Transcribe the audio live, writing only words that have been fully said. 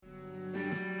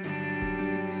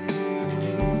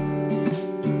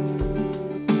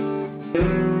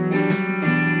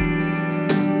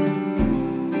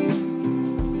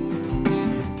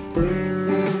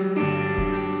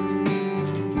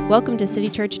Welcome to City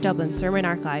Church Dublin Sermon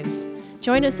Archives.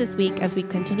 Join us this week as we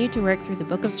continue to work through the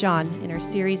book of John in our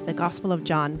series, The Gospel of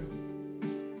John.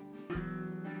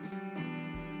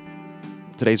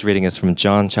 Today's reading is from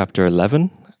John chapter 11,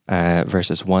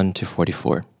 verses 1 to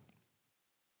 44.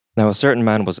 Now a certain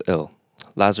man was ill,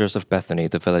 Lazarus of Bethany,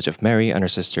 the village of Mary and her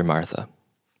sister Martha.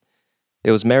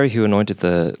 It was Mary who anointed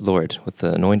the Lord with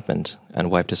the anointment and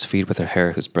wiped his feet with her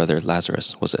hair, whose brother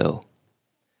Lazarus was ill.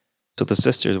 So the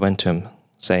sisters went to him,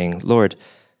 saying, Lord,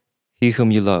 he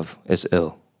whom you love is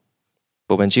ill.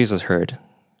 But when Jesus heard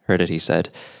it, he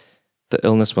said, the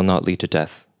illness will not lead to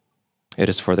death. It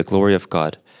is for the glory of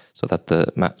God, so that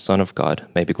the Son of God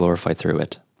may be glorified through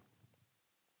it.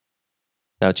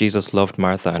 Now Jesus loved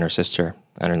Martha and her sister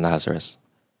and Lazarus.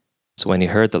 So when he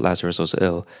heard that Lazarus was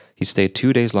ill, he stayed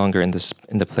 2 days longer in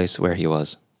the place where he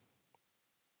was.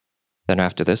 Then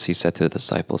after this he said to the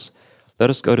disciples, Let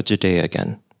us go to Judea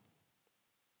again.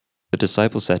 The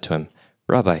disciples said to him,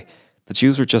 Rabbi, the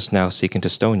Jews were just now seeking to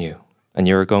stone you, and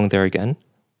you are going there again?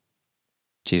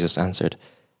 Jesus answered,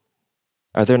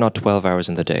 Are there not 12 hours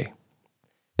in the day?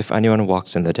 If anyone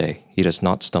walks in the day, he does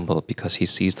not stumble because he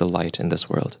sees the light in this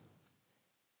world.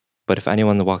 But if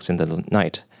anyone walks in the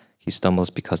night, he stumbles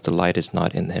because the light is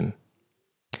not in him.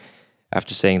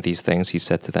 After saying these things, he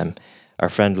said to them, Our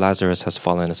friend Lazarus has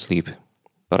fallen asleep,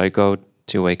 but I go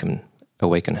to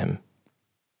awaken him.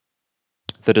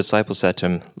 The disciples said to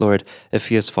him, Lord, if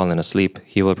he has fallen asleep,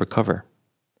 he will recover.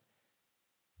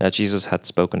 Now Jesus had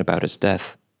spoken about his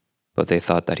death, but they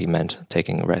thought that he meant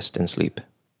taking rest in sleep.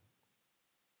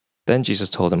 Then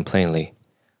Jesus told them plainly,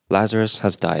 Lazarus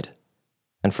has died,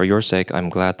 and for your sake I am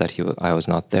glad that I was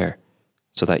not there,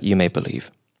 so that you may believe.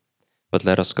 But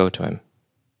let us go to him.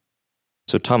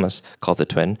 So Thomas, called the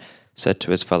twin, said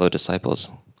to his fellow disciples,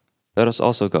 Let us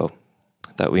also go,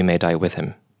 that we may die with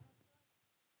him.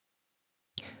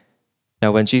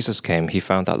 Now when Jesus came, he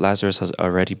found that Lazarus has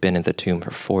already been in the tomb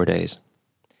for 4 days.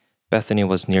 Bethany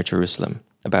was near Jerusalem,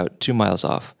 about 2 miles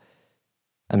off,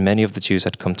 and many of the Jews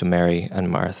had come to Mary and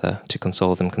Martha to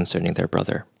console them concerning their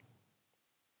brother.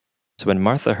 So when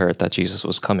Martha heard that Jesus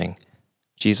was coming,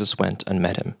 she went and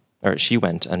met him,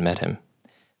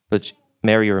 but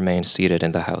Mary remained seated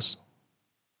in the house.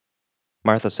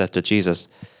 Martha said to Jesus,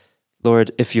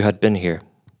 Lord, if you had been here,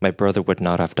 my brother would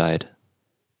not have died.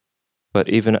 But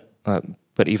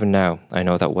even now, I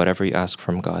know that whatever you ask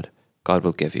from God, God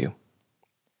will give you.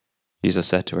 Jesus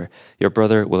said to her, Your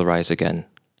brother will rise again.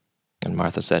 And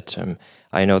Martha said to him,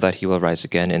 I know that he will rise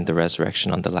again in the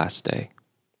resurrection on the last day.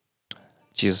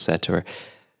 Jesus said to her,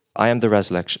 I am the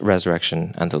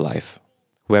resurrection and the life.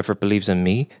 Whoever believes in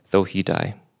me, though he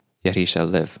die, yet he shall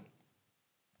live.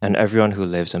 And everyone who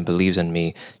lives and believes in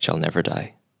me shall never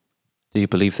die. Do you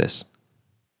believe this?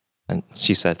 And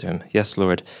she said to him, Yes,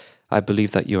 Lord, I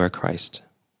believe that you are Christ,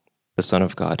 the Son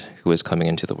of God, who is coming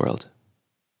into the world.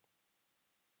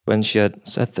 When she had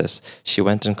said this, she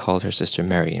went and called her sister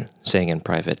Mary, saying in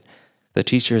private, The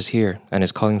teacher is here and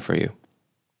is calling for you.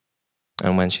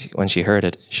 And when she heard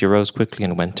it, she rose quickly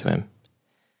and went to him.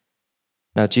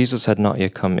 Now Jesus had not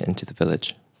yet come into the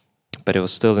village, but it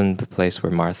was still in the place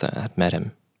where Martha had met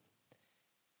him.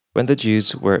 When the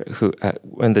Jews who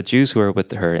were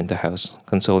with her in the house,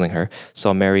 consoling her,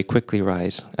 saw Mary quickly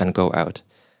rise and go out,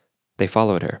 they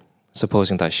followed her,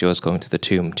 supposing that she was going to the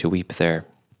tomb to weep there.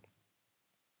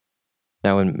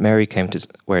 Now when Mary came to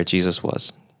where Jesus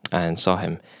was and saw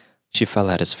him, she fell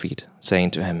at his feet,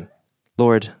 saying to him,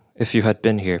 Lord, if you had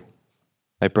been here,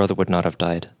 my brother would not have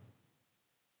died.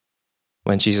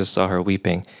 When Jesus saw her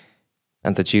weeping,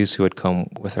 and the Jews who had come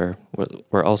with her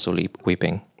were also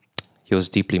weeping, he was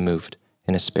deeply moved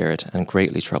in his spirit and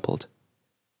greatly troubled.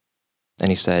 And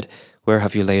he said, Where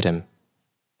have you laid him?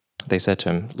 They said to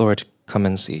him, Lord, come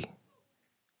and see.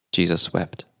 Jesus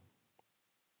wept.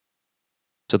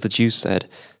 So the Jews said,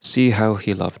 See how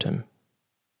he loved him.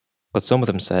 But some of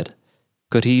them said,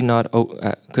 Could not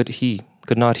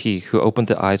he who opened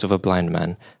the eyes of a blind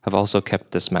man have also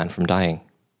kept this man from dying?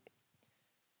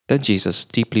 Then Jesus,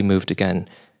 deeply moved again,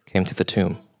 came to the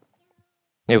tomb.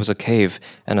 It was a cave,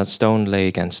 and a stone lay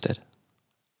against it.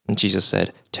 And Jesus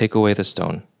said, Take away the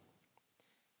stone.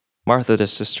 Martha, the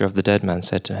sister of the dead man,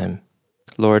 said to him,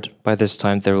 Lord, by this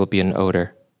time there will be an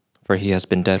odor, for he has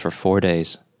been dead for 4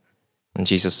 days. And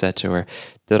Jesus said to her,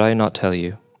 Did I not tell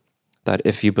you that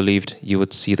if you believed, you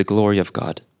would see the glory of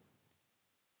God?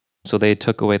 So they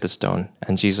took away the stone,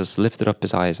 and Jesus lifted up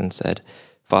his eyes and said,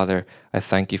 Father, I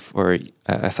thank you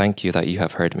that you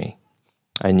have heard me.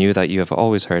 I knew that you have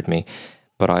always heard me,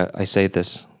 but I say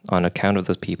this on account of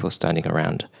the people standing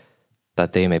around,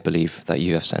 that they may believe that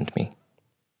you have sent me.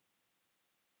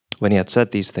 When he had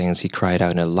said these things, he cried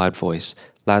out in a loud voice,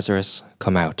 "Lazarus,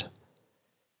 come out."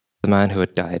 The man who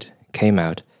had died came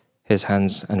out, his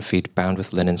hands and feet bound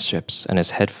with linen strips, and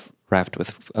his head wrapped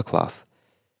with a cloth.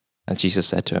 And Jesus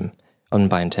said to him,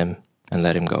 "Unbind him and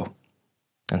let him go."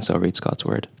 And so reads God's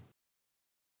word.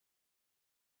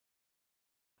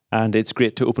 And it's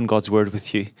great to open God's word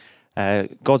with you.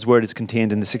 God's word is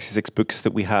contained in the 66 books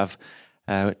that we have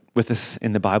with us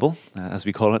in the Bible, as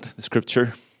we call it, the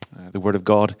scripture, the word of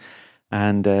God.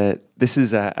 And this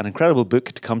is an incredible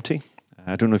book to come to.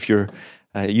 I don't know if you're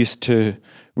used to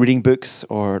reading books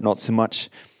or not so much,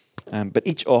 but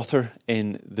each author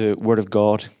in the word of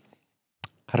God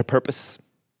had a purpose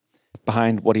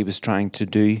behind what he was trying to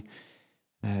do.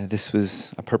 This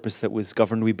was a purpose that was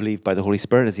governed, we believe, by the Holy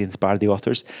Spirit as he inspired the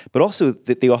authors, but also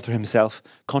that the author himself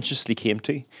consciously came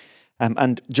to.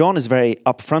 And John is very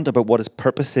upfront about what his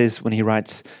purpose is when he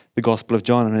writes the Gospel of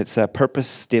John, and it's a purpose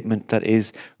statement that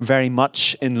is very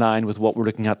much in line with what we're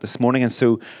looking at this morning. And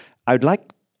so I would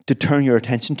like to turn your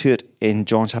attention to it in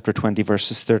John chapter 20,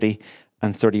 verses 30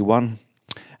 and 31.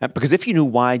 Because if you know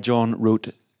why John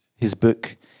wrote his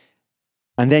book,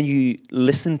 and then you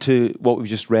listen to what we've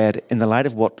just read in the light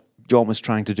of what John was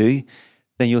trying to do,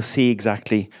 then you'll see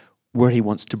exactly where he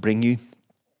wants to bring you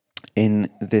in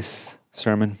this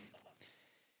sermon.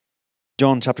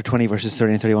 John chapter 20, verses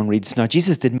 30 and 31 reads, "Now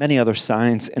Jesus did many other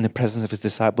signs in the presence of his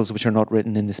disciples, which are not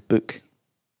written in this book.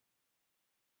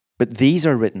 But these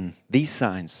are written, these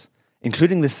signs,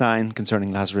 including the sign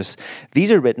concerning Lazarus, these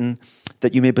are written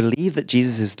that you may believe that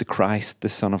Jesus is the Christ, the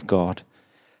Son of God,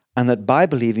 and that by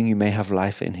believing you may have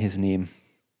life in his name."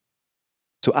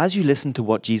 So as you listen to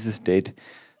what Jesus did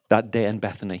that day in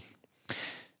Bethany,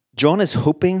 John is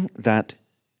hoping that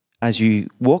as you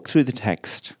walk through the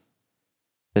text,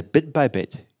 that bit by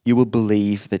bit you will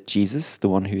believe that Jesus, the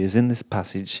one who is in this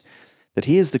passage, that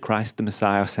he is the Christ, the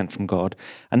Messiah sent from God.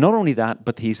 And not only that,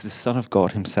 but he's the Son of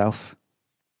God himself.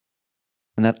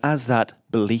 And that as that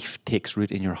belief takes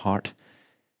root in your heart,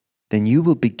 then you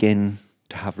will begin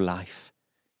to have life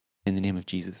in the name of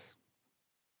Jesus.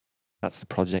 That's the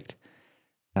project.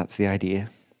 That's the idea.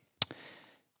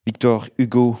 Victor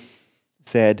Hugo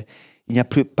said, "Il n'y a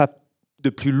pas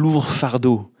de plus lourd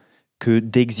fardeau que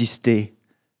d'exister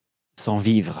sans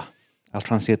vivre." I'll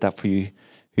translate that for you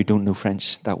who don't know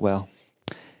French that well.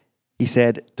 He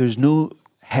said, "There's no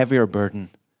heavier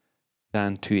burden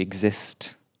than to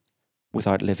exist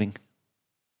without living."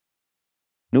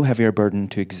 No heavier burden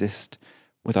to exist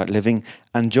without living.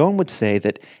 And John would say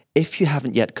that if you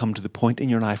haven't yet come to the point in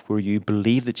your life where you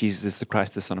believe that Jesus is the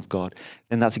Christ, the Son of God,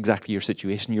 then that's exactly your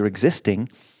situation. You're existing,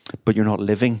 but you're not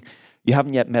living. You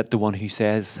haven't yet met the one who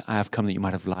says, "I have come that you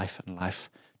might have life, and life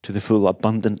to the full,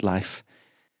 abundant life."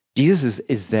 Jesus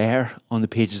is there on the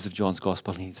pages of John's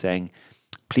Gospel, and he's saying,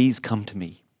 "Please come to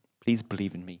me. Please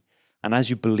believe in me. And as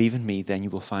you believe in me, then you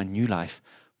will find new life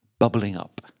bubbling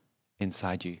up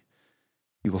inside you.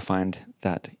 You will find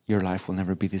that your life will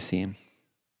never be the same."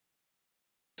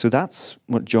 So that's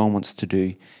what John wants to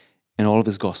do in all of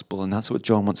his gospel, and that's what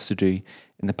John wants to do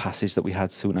in the passage that we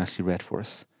had so nicely read for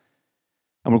us.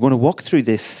 And we're going to walk through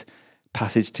this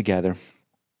passage together,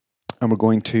 and we're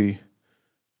going to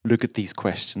look at these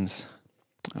questions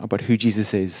about who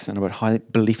Jesus is and about how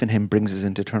belief in him brings us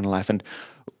into eternal life and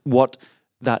what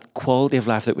that quality of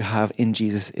life that we have in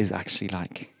Jesus is actually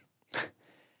like.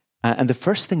 And the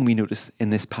first thing we notice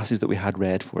in this passage that we had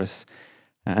read for us,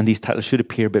 and these titles should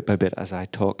appear bit by bit as I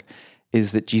talk,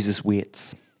 is that Jesus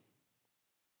waits.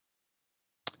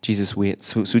 Jesus waits.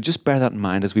 So just bear that in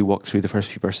mind as we walk through the first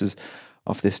few verses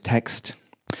of this text.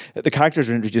 The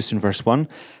characters are introduced in verse 1.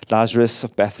 Lazarus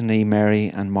of Bethany, Mary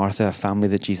and Martha, a family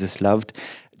that Jesus loved.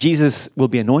 Jesus will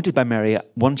be anointed by Mary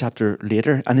one chapter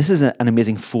later, and this is an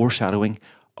amazing foreshadowing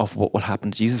of what will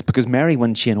happen to Jesus, because Mary,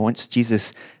 when she anoints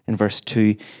Jesus in verse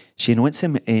 2, she anoints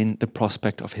him in the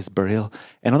prospect of his burial.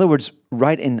 In other words,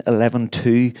 right in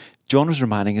 11:2, John was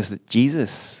reminding us that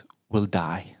Jesus will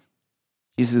die.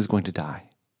 Jesus is going to die.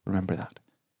 Remember that.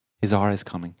 His hour is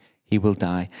coming. He will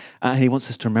die. And he wants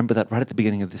us to remember that right at the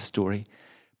beginning of this story,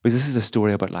 because this is a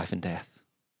story about life and death.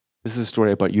 This is a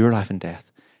story about your life and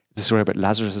death. It's a story about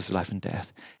Lazarus' life and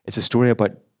death. It's a story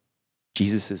about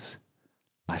Jesus'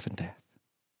 life and death.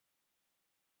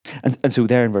 And so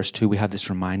there in verse 2, we have this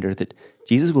reminder that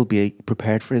Jesus will be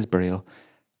prepared for his burial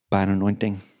by an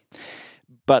anointing.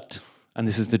 But, and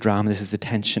this is the drama, this is the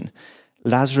tension,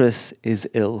 Lazarus is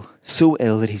ill, so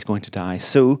ill that he's going to die.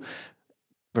 So,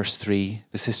 verse 3,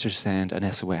 the sisters send an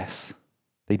SOS.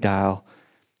 They dial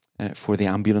for the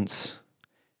ambulance.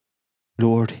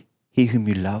 "Lord, he whom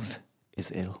you love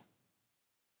is ill.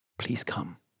 Please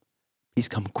come. Please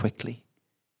come quickly.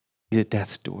 He's at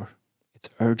death's door. It's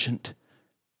urgent.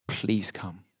 please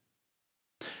come.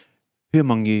 Who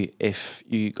among you, if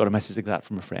you got a message like that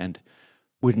from a friend,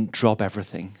 wouldn't drop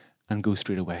everything and go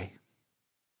straight away?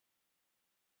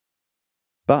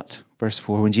 But, verse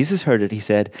 4, when Jesus heard it, he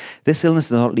said, "This illness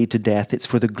does not lead to death. It's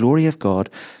for the glory of God,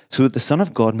 so that the Son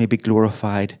of God may be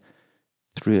glorified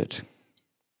through it."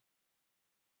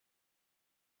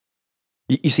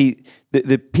 You see,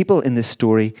 the people in this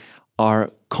story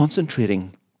are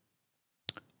concentrating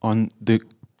on the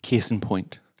case in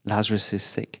point. Lazarus is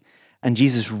sick. And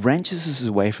Jesus wrenches us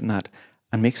away from that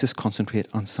and makes us concentrate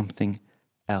on something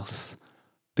else,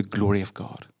 the glory of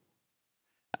God.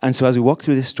 And so as we walk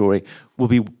through this story, we'll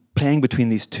be playing between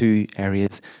these two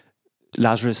areas.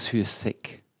 Lazarus, who is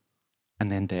sick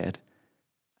and then dead,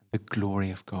 the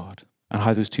glory of God, and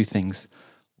how those two things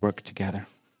work together.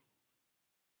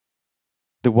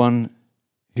 The one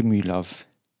whom you love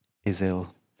is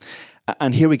ill.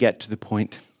 And here we get to the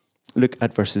point. Look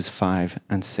at verses 5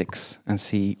 and 6 and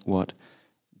see what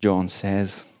John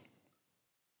says.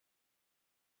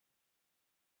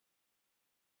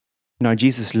 Now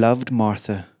Jesus loved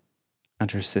Martha and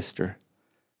her sister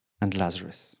and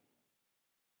Lazarus.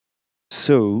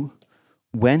 So,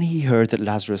 when he heard that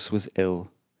Lazarus was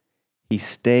ill, he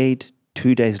stayed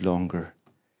 2 days longer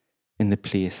in the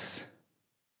place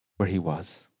where he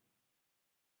was.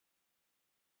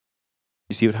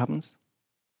 You see what happens?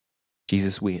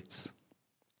 Jesus waits.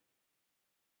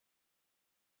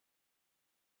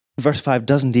 Verse 5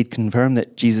 does indeed confirm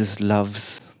that Jesus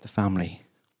loves the family.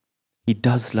 He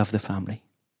does love the family.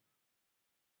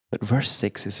 But verse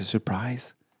 6 is a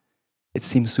surprise. It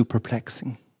seems so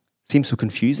perplexing. It seems so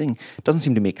confusing. It doesn't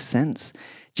seem to make sense.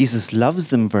 Jesus loves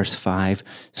them, verse 5.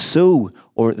 So,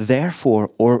 or therefore,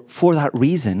 or for that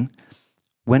reason,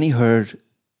 when he heard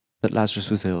that Lazarus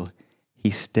was ill,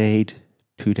 he stayed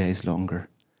 2 days longer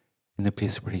in the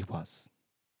place where he was.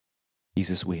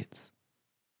 Jesus waits.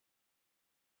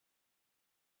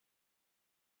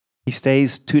 He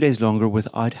stays 2 days longer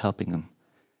without helping them.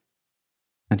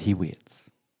 And he waits.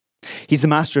 He's the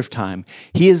master of time.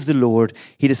 He is the Lord.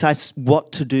 He decides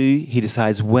what to do. He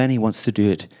decides when he wants to do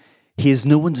it. He is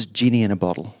no one's genie in a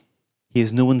bottle. He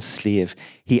is no one's slave.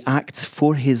 He acts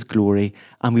for his glory.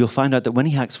 And we'll find out that when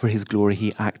he acts for his glory,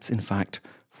 he acts, in fact,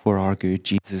 for our good.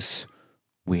 Jesus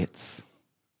waits.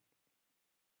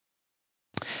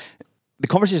 The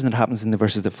conversation that happens in the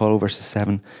verses that follow, verses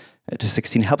 7 to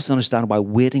 16, helps us understand why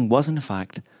waiting was, in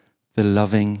fact, the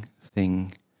loving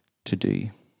thing to do.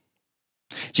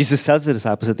 Jesus tells the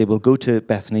disciples that they will go to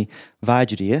Bethany via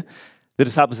Judea. The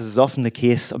disciples, as is often the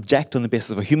case, object on the basis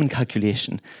of a human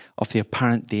calculation of the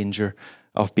apparent danger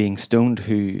of being stoned,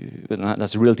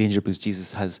 that's a real danger because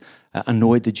Jesus has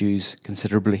annoyed the Jews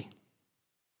considerably.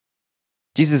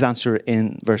 Jesus' answer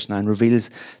in verse 9 reveals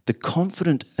the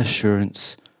confident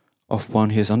assurance of one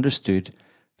who has understood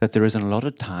that there is an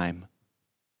allotted time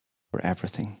for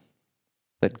everything,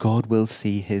 that God will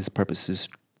see his purposes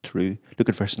through. Look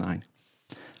at verse 9.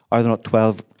 Are there not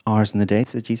 12 hours in the day,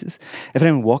 says Jesus? If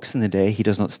anyone walks in the day, he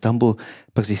does not stumble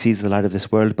because he sees the light of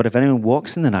this world. But if anyone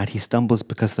walks in the night, he stumbles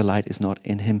because the light is not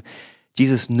in him.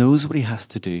 Jesus knows what he has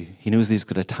to do. He knows that he's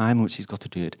got a time in which he's got to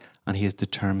do it, and he is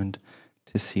determined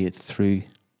to see it through.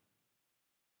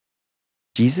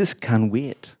 Jesus can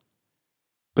wait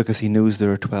because he knows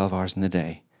there are 12 hours in the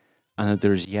day and that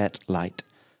there is yet light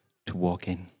to walk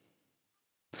in.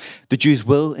 The Jews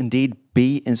will indeed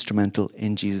be instrumental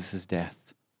in Jesus'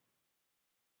 death,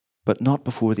 but not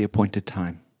before the appointed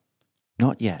time.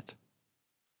 Not yet.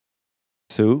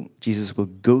 So Jesus will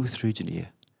go through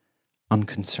Judea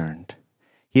unconcerned.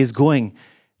 He is going,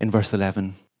 in verse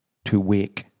 11, to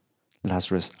wake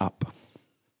Lazarus up.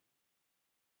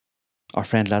 Our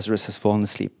friend Lazarus has fallen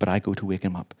asleep, but I go to wake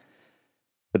him up.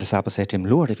 The disciples said to him,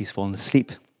 Lord, if he's fallen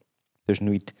asleep, there's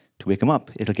no need to wake him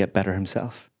up. It'll get better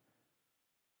himself.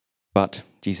 But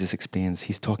Jesus explains,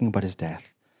 he's talking about his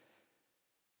death.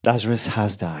 Lazarus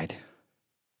has died.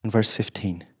 And verse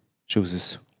 15 shows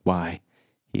us why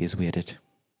he is waited.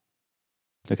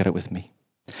 Look at it with me.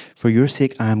 For your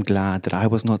sake I am glad that I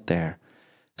was not there,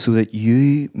 so that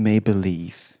you may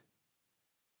believe.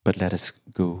 But let us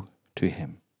go to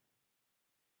him.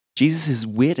 Jesus is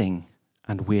waiting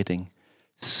and waiting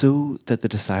so that the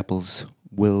disciples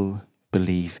will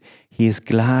believe. He is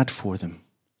glad for them.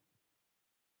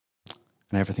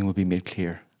 And everything will be made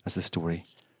clear as the story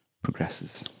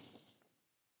progresses.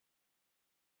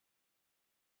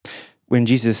 When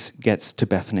Jesus gets to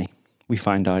Bethany, we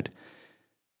find out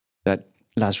that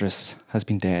Lazarus has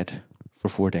been dead for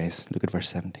 4 days. Look at verse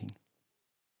 17.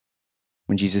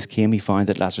 When Jesus came, he found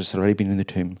that Lazarus had already been in the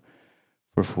tomb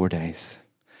for 4 days.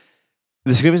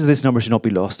 The significance of this number should not be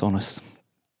lost on us.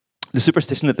 The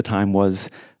superstition at the time was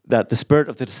that the spirit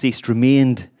of the deceased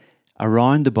remained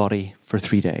around the body for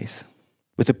 3 days,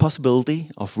 with the possibility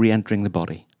of re-entering the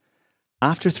body.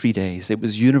 After 3 days, it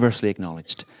was universally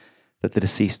acknowledged that the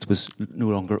deceased was no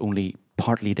longer only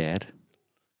partly dead.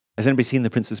 Has anybody seen The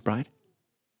Princess Bride?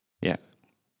 Yeah.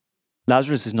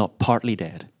 Lazarus is not partly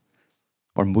dead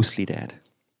or mostly dead,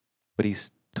 but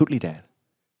he's totally dead.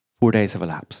 4 days have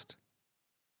elapsed.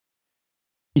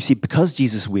 You see, because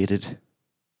Jesus waited,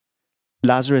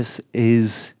 Lazarus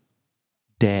is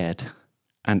dead,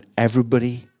 and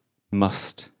everybody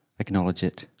must acknowledge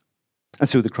it. And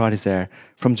so the crowd is there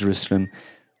from Jerusalem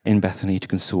in Bethany to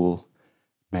console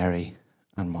Mary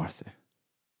and Martha.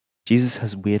 Jesus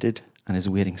has waited and is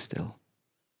waiting still.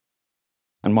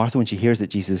 And Martha, when she hears that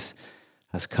Jesus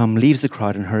has come, leaves the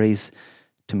crowd and hurries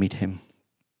to meet him.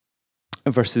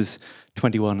 Verses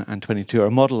 21 and 22 are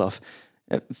a model of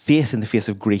faith in the face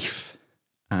of grief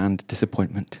and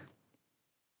disappointment.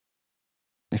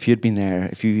 If you had been there,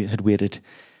 if you had waited,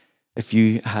 if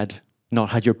you had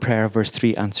not had your prayer, verse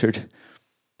 3, answered,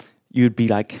 you would be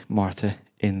like Martha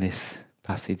in this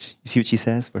passage. You see what she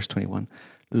says? Verse 21.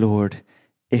 Lord,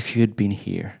 if you had been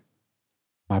here,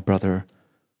 my brother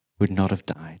would not have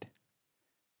died.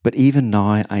 But even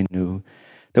now I know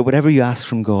that whatever you ask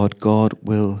from God, God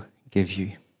will give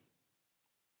you.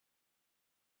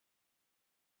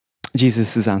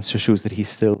 Jesus' answer shows that he's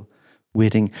still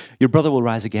waiting. Your brother will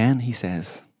rise again, he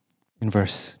says in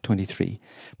verse 23.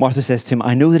 Martha says to him,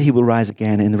 I know that he will rise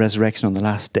again in the resurrection on the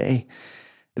last day.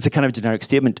 It's a kind of generic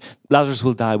statement. Lazarus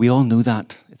will die. We all know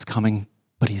that. It's coming,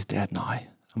 but he's dead now. And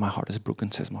my heart is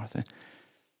broken, says Martha.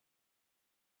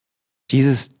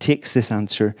 Jesus takes this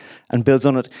answer and builds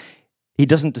on it. He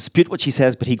doesn't dispute what she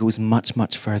says, but he goes much,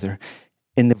 much further.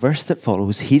 In the verse that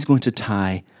follows, he's going to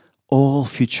tie all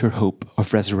future hope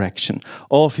of resurrection,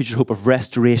 all future hope of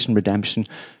restoration, redemption,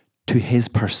 to his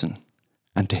person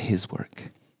and to his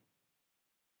work.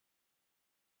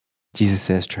 Jesus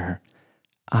says to her,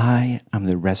 I am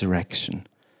the resurrection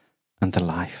and the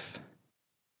life.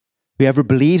 Whoever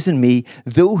believes in me,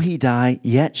 though he die,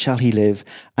 yet shall he live.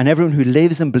 And everyone who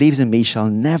lives and believes in me shall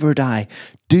never die.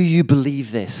 Do you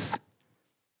believe this?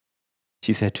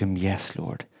 She said to him, yes,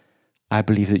 Lord. I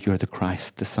believe that you are the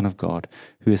Christ, the Son of God,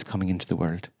 who is coming into the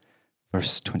world.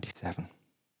 Verse 27.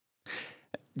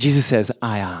 Jesus says,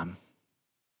 I am.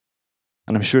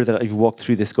 And I'm sure that if you walk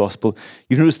through this gospel,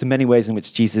 you've noticed the many ways in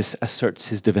which Jesus asserts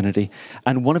his divinity.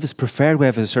 And one of his preferred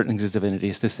ways of asserting his divinity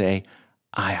is to say,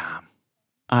 I am.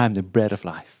 I am the bread of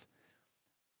life.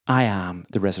 I am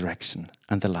the resurrection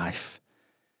and the life.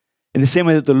 In the same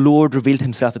way that the Lord revealed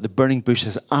himself at the burning bush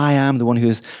as I am the one who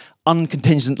is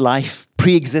uncontingent life,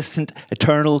 pre-existent,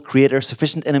 eternal, creator,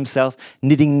 sufficient in himself,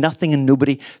 needing nothing and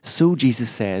nobody, so Jesus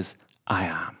says, I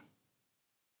am.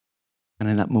 And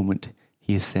in that moment,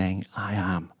 he is saying, I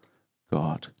am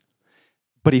God.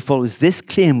 But he follows this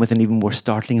claim with an even more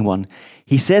startling one.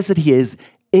 He says that he is,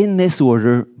 in this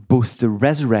order, both the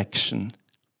resurrection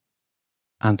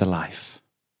and the life.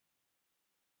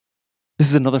 This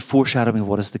is another foreshadowing of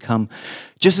what is to come.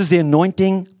 Just as the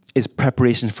anointing is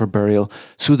preparation for burial,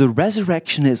 so the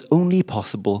resurrection is only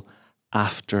possible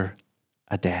after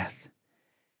a death.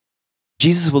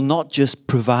 Jesus will not just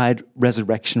provide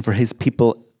resurrection for his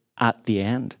people at the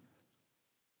end.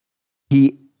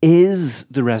 He is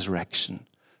the resurrection,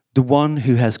 the one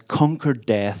who has conquered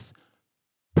death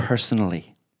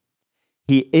personally.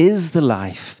 He is the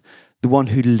life, the one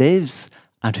who lives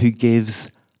and who gives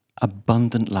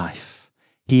abundant life.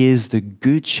 He is the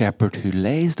good shepherd who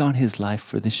lays down his life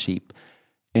for the sheep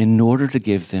in order to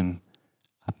give them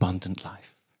abundant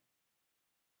life.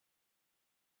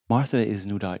 Martha is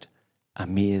no doubt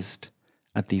amazed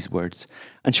at these words.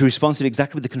 And she responds to it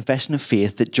exactly with the confession of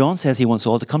faith that John says he wants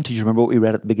all to come to. Do you remember what we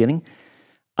read at the beginning?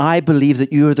 I believe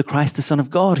that you are the Christ, the Son of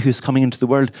God, who is coming into the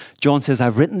world. John says,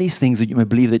 I've written these things that you may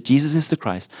believe that Jesus is the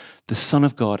Christ, the Son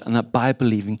of God, and that by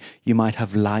believing you might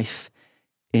have life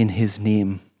in his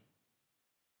name.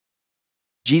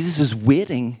 Jesus is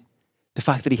waiting. The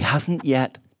fact that he hasn't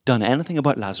yet done anything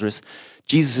about Lazarus,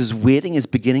 Jesus' waiting is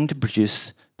beginning to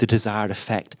produce the desired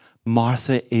effect.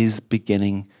 Martha is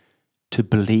beginning to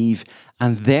believe.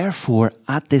 And therefore,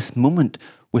 at this moment,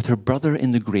 with her brother in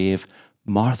the grave,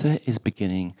 Martha is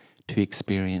beginning to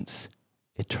experience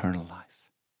eternal life.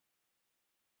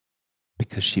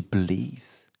 Because she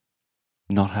believes,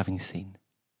 not having seen.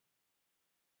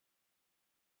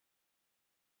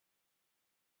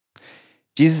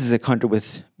 Jesus' encounter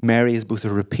with Mary is both a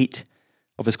repeat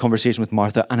of his conversation with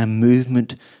Martha and a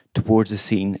movement towards the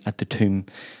scene at the tomb.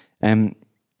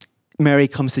 Mary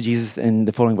comes to Jesus in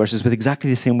the following verses with exactly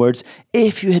the same words.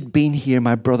 If you had been here,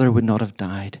 my brother would not have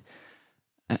died.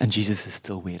 And Jesus is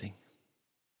still waiting.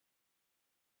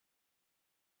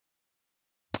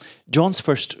 John's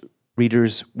first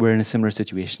readers were in a similar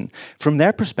situation. From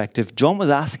their perspective, John was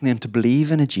asking them to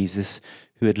believe in a Jesus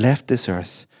who had left this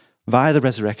earth via the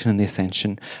resurrection and the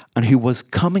ascension, and who was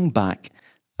coming back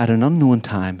at an unknown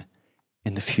time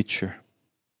in the future.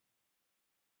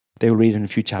 They will read in a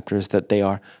few chapters that they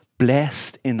are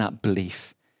blessed in that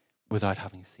belief without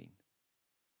having seen.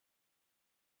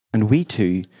 And we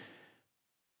too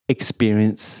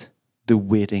experience the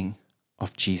waiting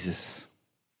of Jesus.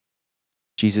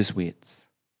 Jesus waits.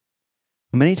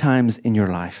 How many times in your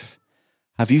life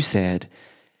have you said,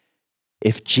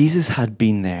 if Jesus had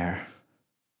been there,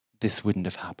 this wouldn't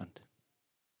have happened?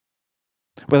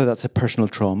 Whether that's a personal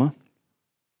trauma,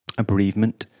 a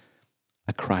bereavement,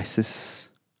 a crisis,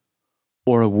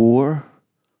 or a war,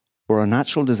 or a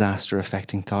natural disaster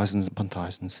affecting thousands upon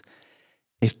thousands,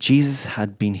 if Jesus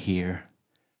had been here,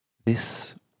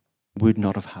 this would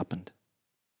not have happened.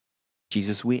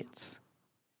 Jesus waits,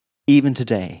 even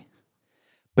today.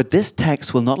 But this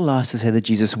text will not allow us to say that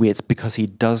Jesus waits because he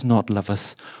does not love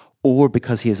us or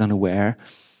because he is unaware.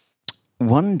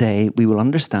 One day we will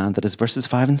understand that, as verses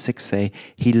 5 and 6 say,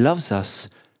 he loves us,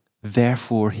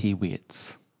 therefore he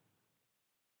waits.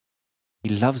 He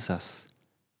loves us,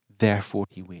 therefore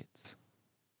he waits.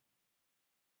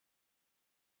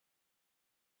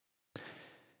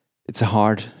 It's a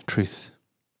hard truth.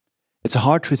 It's a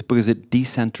hard truth because it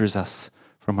decenters us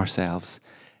from ourselves.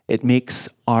 It makes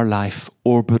our life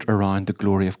orbit around the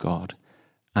glory of God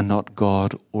and not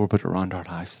God orbit around our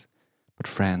lives. But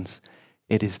friends,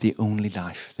 it is the only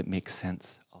life that makes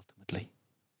sense ultimately.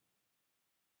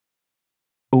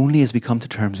 Only as we come to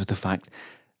terms with the fact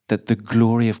that the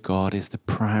glory of God is the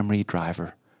primary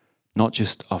driver, not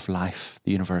just of life,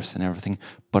 the universe and everything,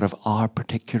 but of our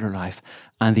particular life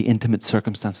and the intimate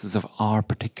circumstances of our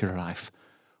particular life,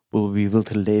 will we be able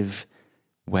to live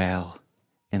well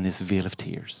in this vale of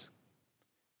tears.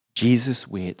 Jesus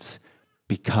waits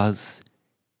because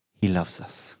he loves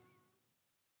us.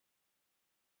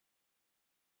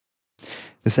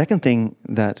 The second thing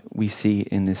that we see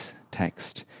in this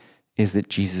text is that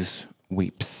Jesus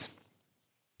weeps.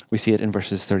 We see it in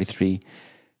verses 33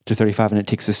 to 35, and it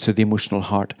takes us to the emotional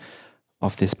heart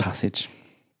of this passage.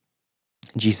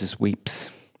 Jesus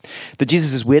weeps. That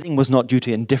Jesus' waiting was not due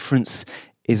to indifference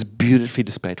is beautifully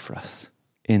displayed for us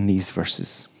in these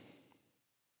verses.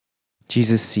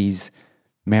 Jesus sees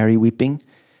Mary weeping.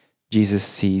 Jesus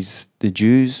sees the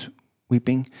Jews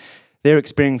weeping. They're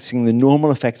experiencing the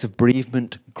normal effects of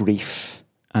bereavement, grief,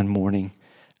 and mourning.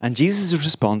 And Jesus'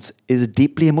 response is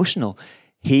deeply emotional.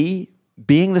 He,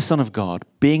 being the Son of God,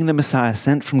 being the Messiah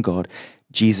sent from God,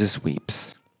 Jesus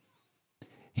weeps.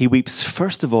 He weeps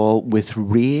first of all with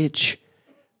rage,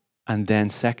 and then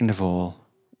second of all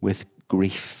with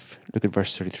grief. Look at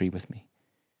verse 33 with me.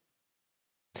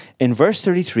 In verse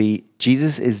 33,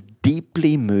 Jesus is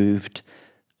deeply moved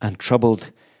and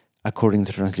troubled, according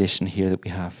to the translation here that we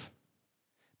have.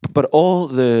 But all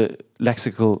the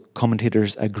lexical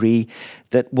commentators agree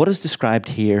that what is described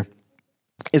here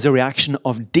is a reaction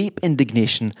of deep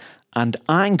indignation and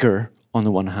anger on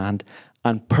the one hand,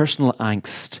 and personal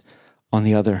angst on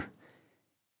the other.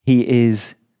 He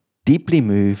is deeply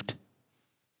moved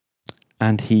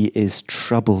and he is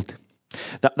troubled.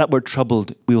 That word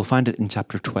troubled, we will find it in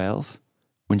chapter 12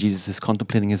 when Jesus is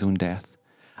contemplating his own death.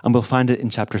 And we'll find it in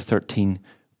chapter 13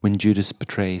 when Judas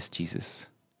betrays Jesus.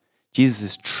 Jesus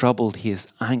is troubled, he is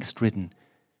angst-ridden,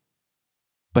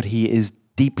 but he is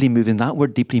deeply moved. And that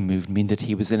word deeply moved means that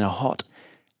he was in a hot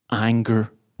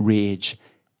anger, rage,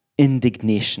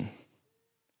 indignation.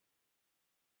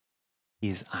 He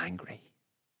is angry.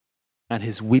 And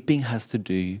his weeping has to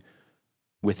do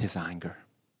with his anger.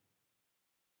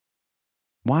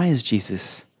 Why is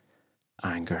Jesus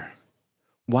angry?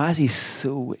 Why is he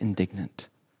so indignant?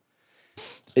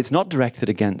 It's not directed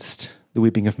against the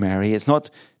weeping of Mary. It's not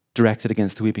directed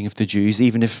against the weeping of the Jews,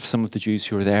 even if some of the Jews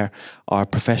who are there are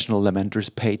professional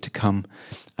lamenters paid to come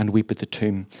and weep at the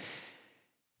tomb.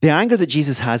 The anger that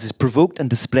Jesus has is provoked and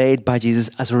displayed by Jesus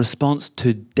as a response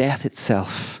to death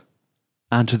itself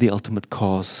and to the ultimate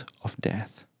cause of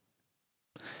death.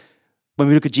 When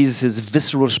we look at Jesus'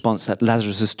 visceral response at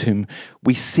Lazarus' tomb,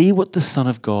 we see what the Son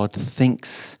of God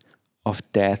thinks of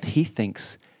death. He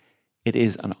thinks it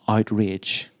is an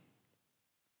outrage.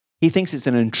 He thinks it's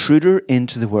an intruder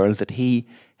into the world that he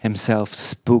himself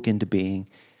spoke into being.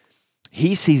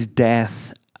 He sees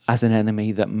death as an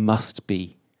enemy that must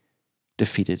be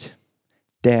defeated.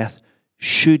 Death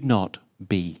should not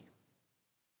be.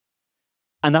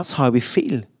 And that's how we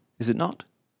feel, is it not?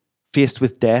 faced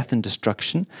with death and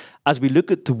destruction. As we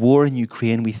look at the war in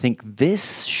Ukraine, we think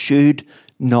this should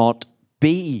not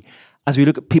be. As we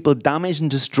look at people damaged and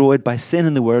destroyed by sin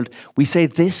in the world, we say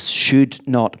this should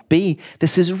not be.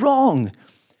 This is wrong.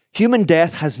 Human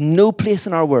death has no place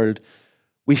in our world.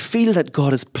 We feel that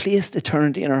God has placed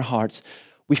eternity in our hearts.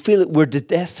 We feel that we're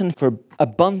destined for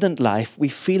abundant life. We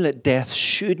feel that death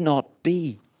should not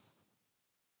be.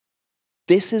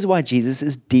 This is why Jesus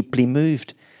is deeply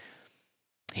moved.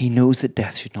 He knows that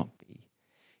death should not be.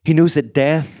 He knows that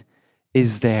death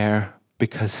is there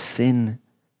because sin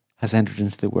has entered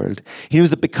into the world. He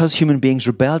knows that because human beings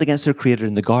rebelled against their Creator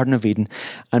in the Garden of Eden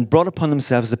and brought upon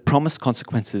themselves the promised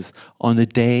consequences, on the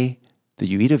day that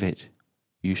you eat of it,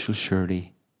 you shall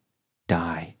surely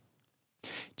die.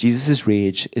 Jesus'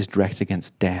 rage is directed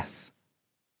against death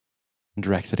and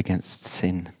directed against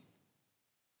sin.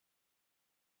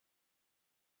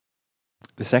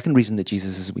 The second reason that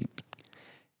Jesus is weeping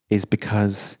is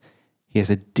because he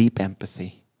has a deep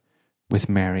empathy with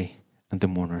Mary and the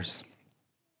mourners.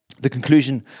 The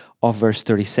conclusion of verse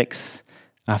 36,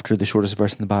 after the shortest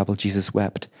verse in the Bible, Jesus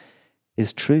wept,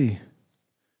 is true.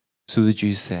 So the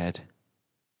Jews said,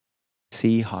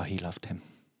 see how he loved him.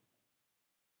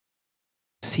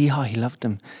 See how he loved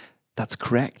him. That's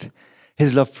correct.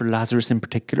 His love for Lazarus in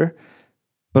particular,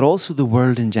 but also the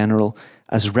world in general,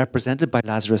 as represented by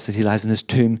Lazarus as he lies in his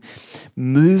tomb,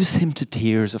 moves him to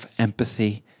tears of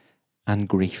empathy and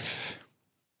grief.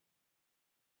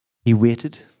 He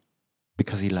waited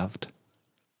because he loved.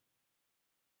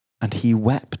 And he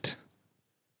wept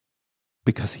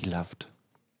because he loved.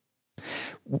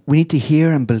 We need to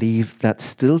hear and believe that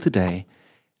still today,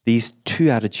 these two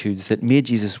attitudes that made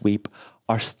Jesus weep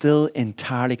are still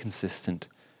entirely consistent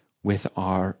with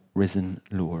our risen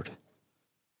Lord.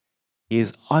 He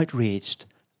is outraged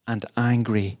and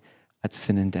angry at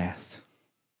sin and death.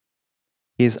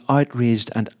 He is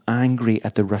outraged and angry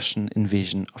at the Russian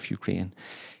invasion of Ukraine.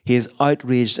 He is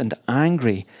outraged and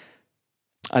angry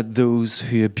at those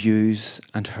who abuse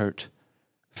and hurt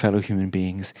fellow human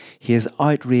beings. He is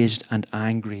outraged and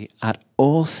angry at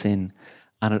all sin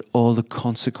and at all the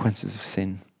consequences of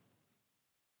sin.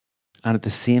 And at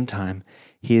the same time,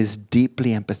 he is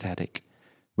deeply empathetic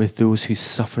with those who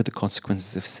suffer the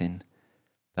consequences of sin.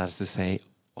 That is to say,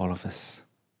 all of us.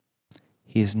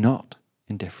 He is not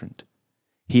indifferent.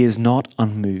 He is not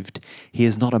unmoved. He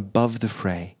is not above the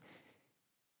fray.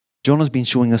 John has been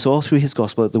showing us all through his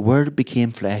gospel that the Word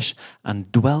became flesh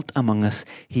and dwelt among us.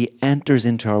 He enters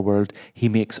into our world. He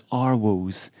makes our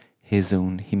woes his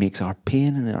own. He makes our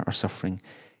pain and our suffering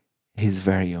his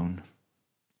very own.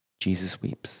 Jesus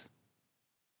weeps.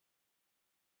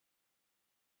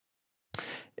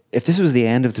 If this was the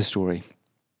end of the story,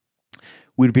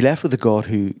 we'd be left with a God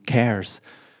who cares,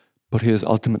 but who is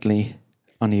ultimately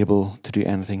unable to do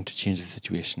anything to change the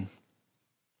situation.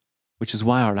 Which is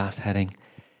why our last heading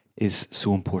is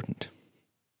so important.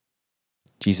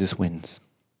 Jesus wins.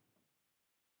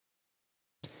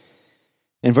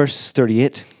 In verse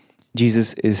 38,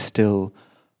 Jesus is still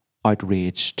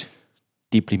outraged,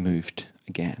 deeply moved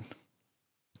again.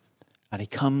 And he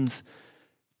comes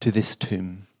to this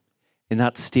tomb in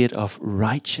that state of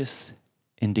righteous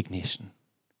indignation.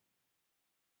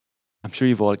 I'm sure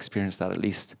you've all experienced that at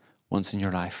least once in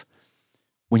your life.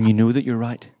 When you know that you're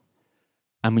right,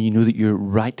 and when you know that you're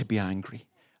right to be angry,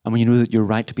 and when you know that you're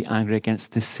right to be angry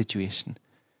against this situation,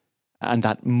 and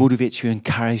that motivates you and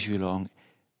carries you along,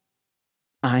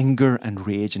 anger and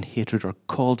rage and hatred are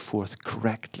called forth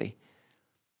correctly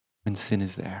when sin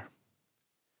is there.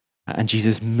 And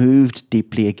Jesus, moved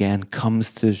deeply again,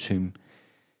 comes to the tomb.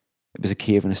 It was a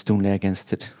cave and a stone lay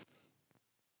against it.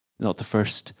 Not the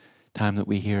first time that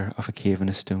we hear of a cave and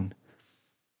a stone.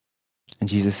 And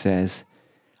Jesus says,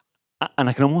 and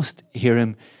I can almost hear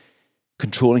him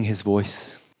controlling his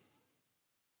voice,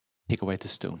 take away the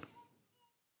stone.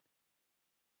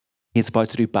 He's about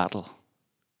to do battle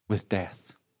with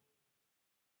death.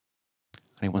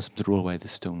 And he wants him to roll away the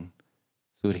stone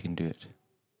so that he can do it.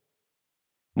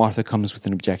 Martha comes with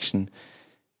an objection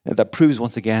that proves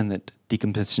once again that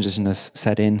decomposition has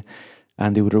set in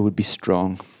and the odor would be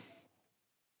strong.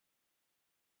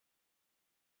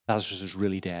 Lazarus is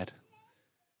really dead.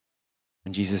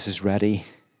 And Jesus is ready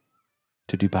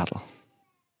to do battle.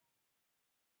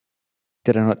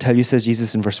 Did I not tell you, says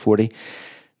Jesus in verse 40,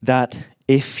 that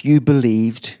if you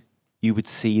believed, you would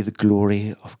see the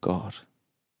glory of God?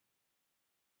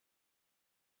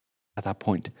 At that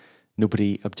point,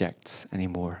 nobody objects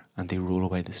anymore and they roll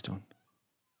away the stone.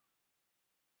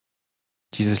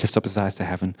 Jesus lifts up his eyes to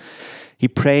heaven. He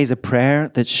prays a prayer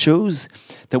that shows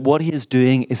that what he is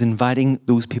doing is inviting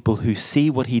those people who see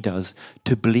what he does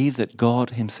to believe that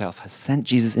God himself has sent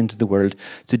Jesus into the world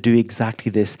to do exactly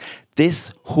this.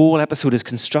 This whole episode is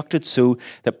constructed so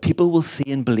that people will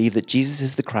see and believe that Jesus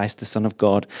is the Christ, the Son of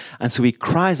God. And so he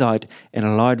cries out in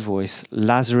a loud voice,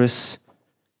 "Lazarus,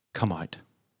 come out."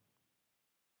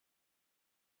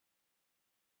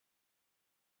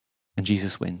 And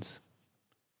Jesus wins.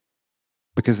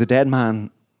 Because the dead man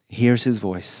hears his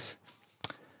voice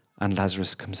and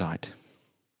Lazarus comes out.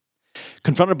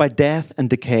 Confronted by death and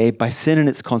decay, by sin and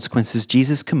its consequences,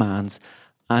 Jesus commands,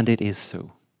 and it is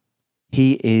so.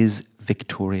 He is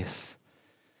victorious.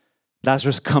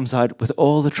 Lazarus comes out with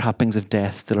all the trappings of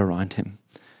death still around him,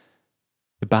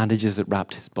 the bandages that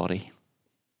wrapped his body.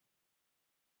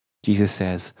 Jesus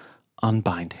says,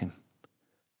 unbind him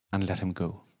and let him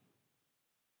go.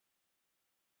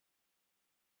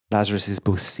 Lazarus is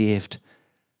both saved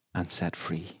and set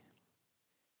free.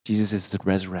 Jesus is the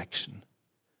resurrection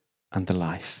and the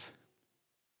life.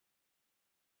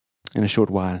 In a short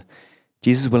while,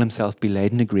 Jesus will himself be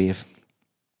laid in a grave,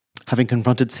 having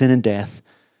confronted sin and death,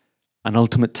 an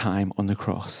ultimate time on the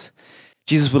cross.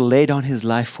 Jesus will lay down his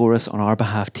life for us on our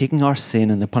behalf, taking our sin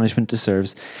and the punishment it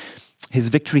deserves. His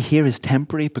victory here is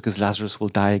temporary because Lazarus will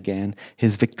die again.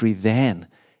 His victory then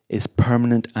is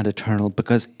permanent and eternal,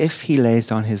 because if he lays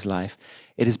down his life,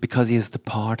 it is because he has the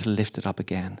power to lift it up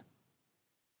again.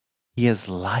 He has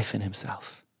life in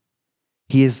himself.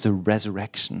 He is the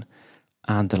resurrection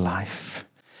and the life.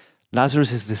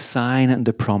 Lazarus is the sign and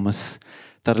the promise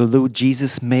that although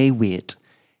Jesus may wait,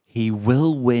 he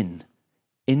will win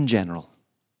in general,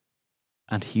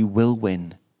 and he will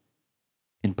win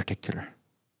in particular.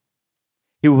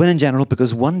 He will win in general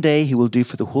because one day he will do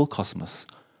for the whole cosmos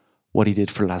what he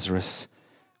did for Lazarus,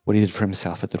 what he did for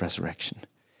himself at the resurrection.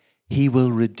 He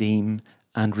will redeem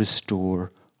and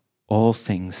restore all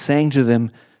things, saying to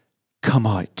them, come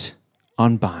out,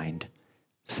 unbind,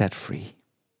 set free.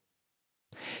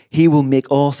 He will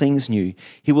make all things new.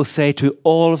 He will say to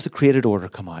all of the created order,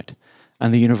 come out,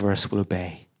 and the universe will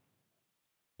obey.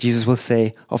 Jesus will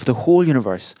say of the whole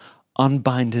universe,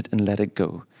 unbind it and let it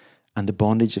go, and the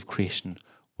bondage of creation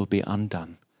will be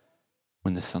undone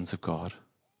when the sons of God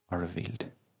are revealed.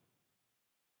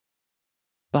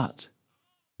 But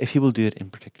if he will do it in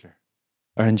particular,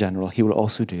 or in general, he will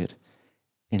also do it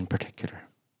in particular.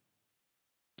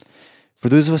 For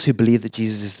those of us who believe that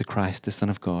Jesus is the Christ, the Son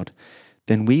of God,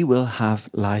 then we will have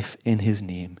life in his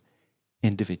name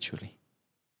individually.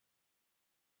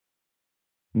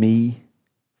 Me,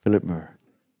 Philip Moore,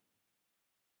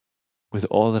 with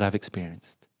all that I've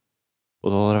experienced,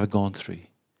 with all that I've gone through,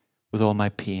 with all my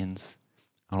pains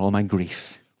and all my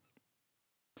grief,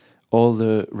 all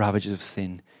the ravages of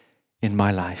sin in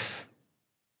my life,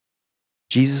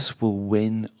 Jesus will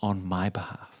win on my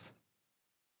behalf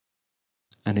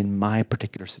and in my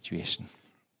particular situation,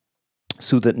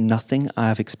 so that nothing I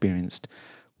have experienced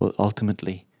will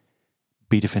ultimately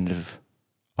be definitive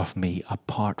of me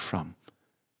apart from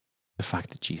the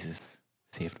fact that Jesus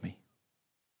saved me.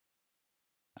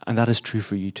 And that is true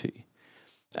for you too.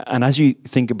 And as you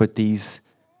think about these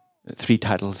three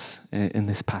titles in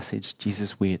this passage,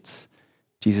 Jesus waits,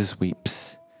 Jesus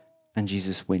weeps, and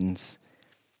Jesus wins,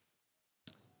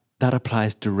 that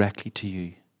applies directly to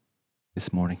you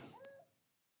this morning.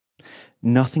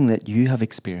 Nothing that you have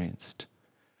experienced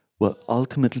will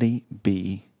ultimately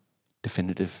be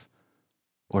definitive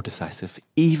or decisive,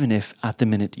 even if at the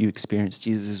minute you experience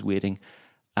Jesus' waiting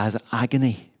as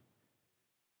agony.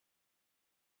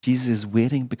 Jesus is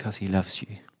waiting because he loves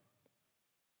you.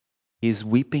 He is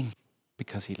weeping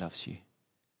because he loves you.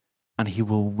 And he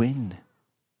will win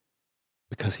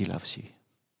because he loves you.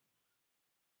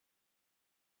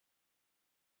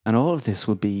 And all of this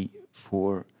will be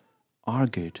for our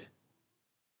good.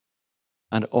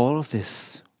 And all of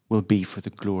this will be for the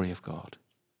glory of God.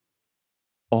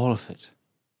 All of it.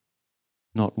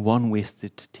 Not one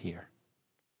wasted tear.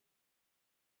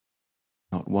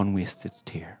 Not one wasted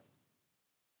tear.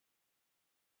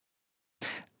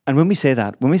 And when we say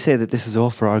that this is all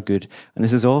for our good, and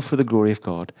this is all for the glory of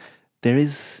God, there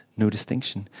is no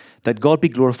distinction. That God be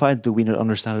glorified, though we not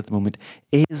understand at the moment,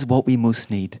 is what we most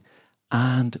need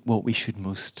and what we should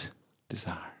most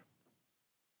desire.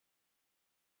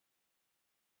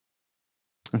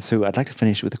 And so I'd like to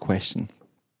finish with a question.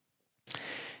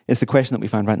 It's the question that we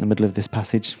find right in the middle of this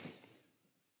passage.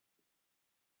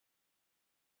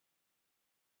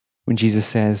 When Jesus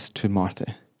says to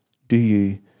Martha, do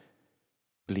you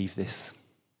believe this?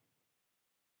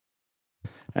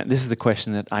 This is the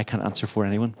question that I can't answer for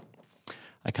anyone.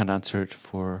 I can't answer it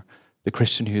for the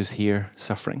Christian who is here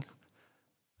suffering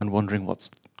and wondering what's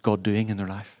God doing in their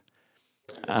life.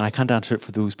 And I can't answer it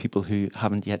for those people who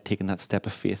haven't yet taken that step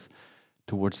of faith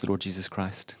towards the Lord Jesus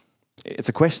Christ. It's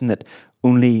a question that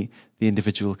only the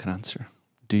individual can answer.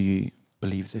 Do you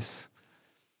believe this?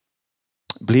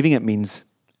 Believing it means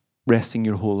resting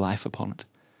your whole life upon it,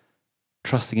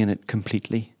 trusting in it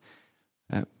completely,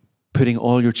 putting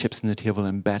all your chips on the table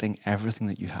and betting everything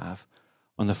that you have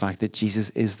on the fact that Jesus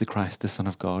is the Christ, the Son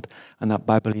of God, and that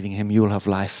by believing him, you will have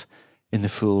life in the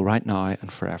full right now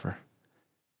and forever,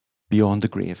 beyond the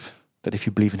grave, that if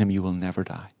you believe in him, you will never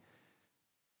die.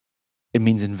 It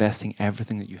means investing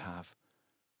everything that you have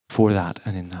for that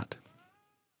and in that.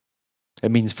 It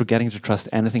means forgetting to trust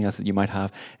anything else that you might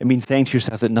have. It means saying to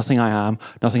yourself that nothing I am,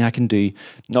 nothing I can do,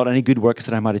 not any good works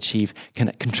that I might achieve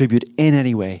can contribute in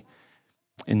any way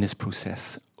in this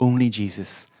process. Only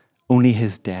Jesus, only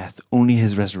his death, only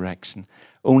his resurrection,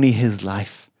 only his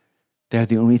life. They're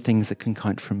the only things that can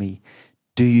count for me.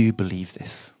 Do you believe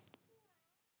this?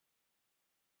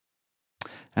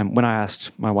 And when I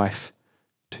asked my wife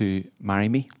to marry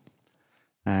me,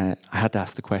 I had to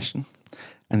ask the question,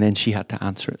 and then she had to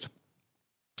answer it.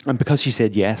 And because she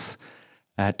said yes,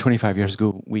 25 years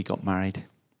ago, we got married.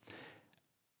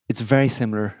 It's very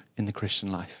similar in the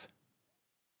Christian life.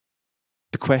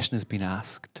 The question has been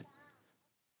asked,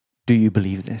 do you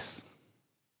believe this?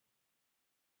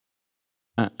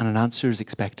 And an answer is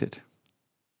expected.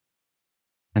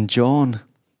 And John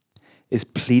is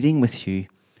pleading with you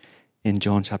in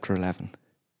John chapter 11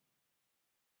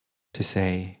 to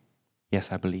say,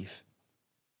 yes, I believe.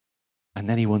 And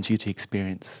then he wants you to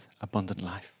experience abundant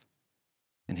life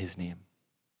in his name.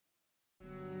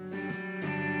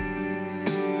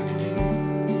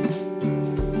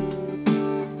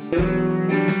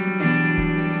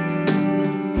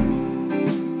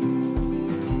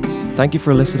 Thank you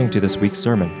for listening to this week's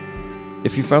sermon.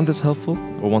 If you found this helpful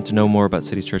or want to know more about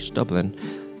City Church Dublin,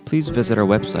 please visit our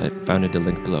website found in the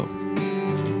link below.